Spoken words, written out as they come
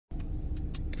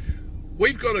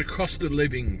We've got a cost of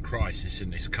living crisis in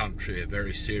this country, a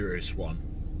very serious one.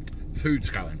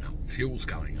 Food's going up, fuel's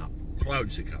going up,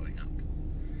 clothes are going up,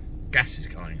 gas is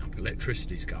going up,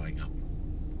 electricity's going up,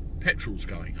 petrol's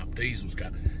going up, diesel's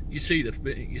going up. You see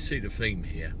the theme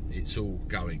here. It's all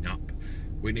going up.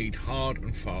 We need hard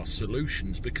and fast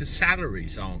solutions because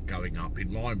salaries aren't going up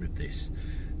in line with this.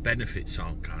 Benefits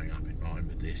aren't going up in line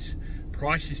with this.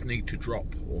 Prices need to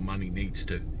drop or money needs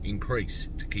to increase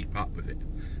to keep up with it.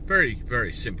 Very,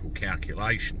 very simple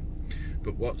calculation.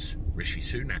 But what's Rishi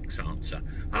Sunak's answer?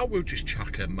 Oh, we'll just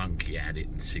chuck a monkey at it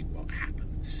and see what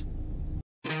happens.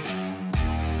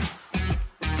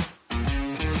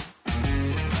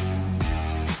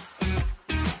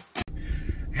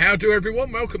 How do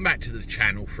everyone? Welcome back to the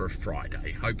channel for a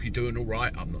Friday. Hope you're doing all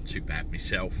right. I'm not too bad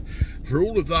myself. For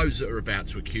all of those that are about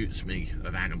to accuse me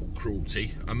of animal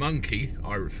cruelty, a monkey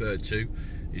I referred to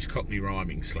is Cockney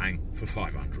rhyming slang for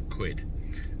 500 quid.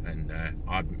 And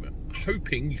I'm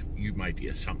hoping you made the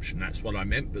assumption that's what I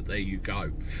meant, but there you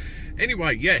go.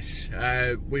 Anyway, yes,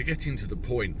 we're getting to the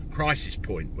point, crisis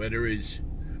point, where there is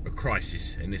a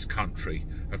crisis in this country,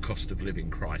 a cost of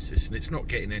living crisis, and it's not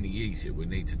getting any easier. We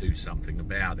need to do something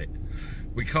about it.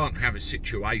 We can't have a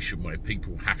situation where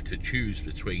people have to choose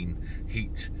between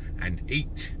heat and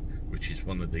eat, which is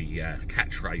one of the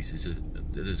catchphrases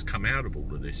that has come out of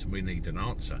all of this, and we need an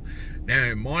answer. Now,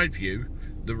 in my view,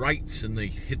 the rates and the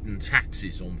hidden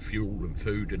taxes on fuel and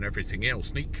food and everything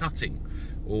else need cutting,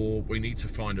 or we need to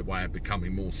find a way of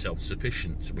becoming more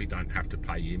self-sufficient so we don't have to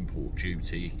pay import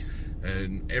duty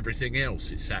and everything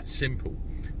else. It's that simple.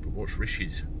 But what's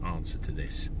Rishi's answer to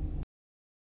this?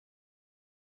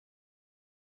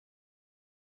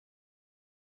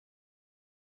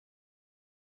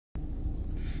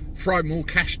 Throw more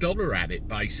cash dollar at it,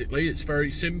 basically. It's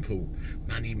very simple.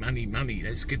 Money, money, money.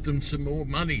 Let's give them some more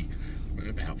money.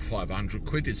 About 500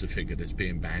 quid is a figure that's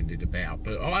being bandied about.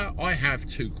 But I have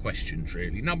two questions,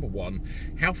 really. Number one,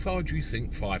 how far do you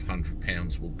think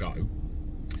 £500 will go?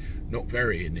 Not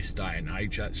very in this day and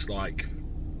age. That's like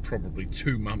probably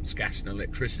 2 months gas and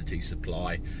electricity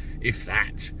supply, if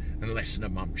that, and less than a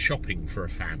month shopping for a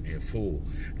family of 4.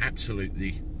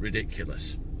 Absolutely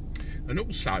ridiculous. And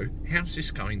also, how's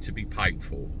this going to be paid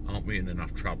for? Aren't we in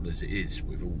enough trouble as it is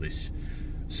with all this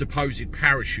supposed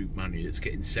parachute money that's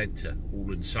getting sent to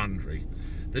all and sundry?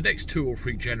 The next 2 or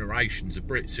 3 generations of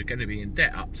Brits are going to be in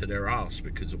debt up to their arse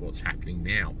because of what's happening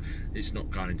now. It's not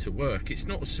going to work. It's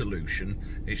not a solution.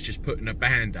 It's just putting a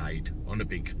band-aid on a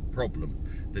big problem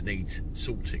that needs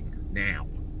sorting now.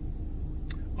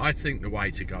 I think the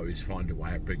way to go is find a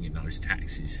way of bringing those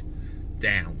taxes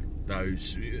down,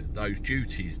 those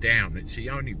duties down. It's the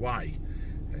only way,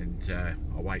 and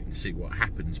I'll wait and see what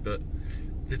happens. But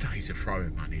the days of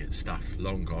throwing money at stuff,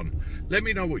 long gone. Let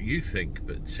me know what you think,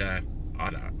 but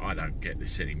I don't get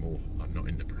this anymore. I'm not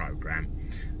in the programme,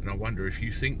 and I wonder if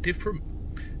you think different.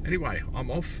 Anyway, I'm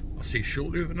off. I'll see you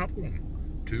shortly with another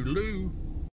one. Toodaloo.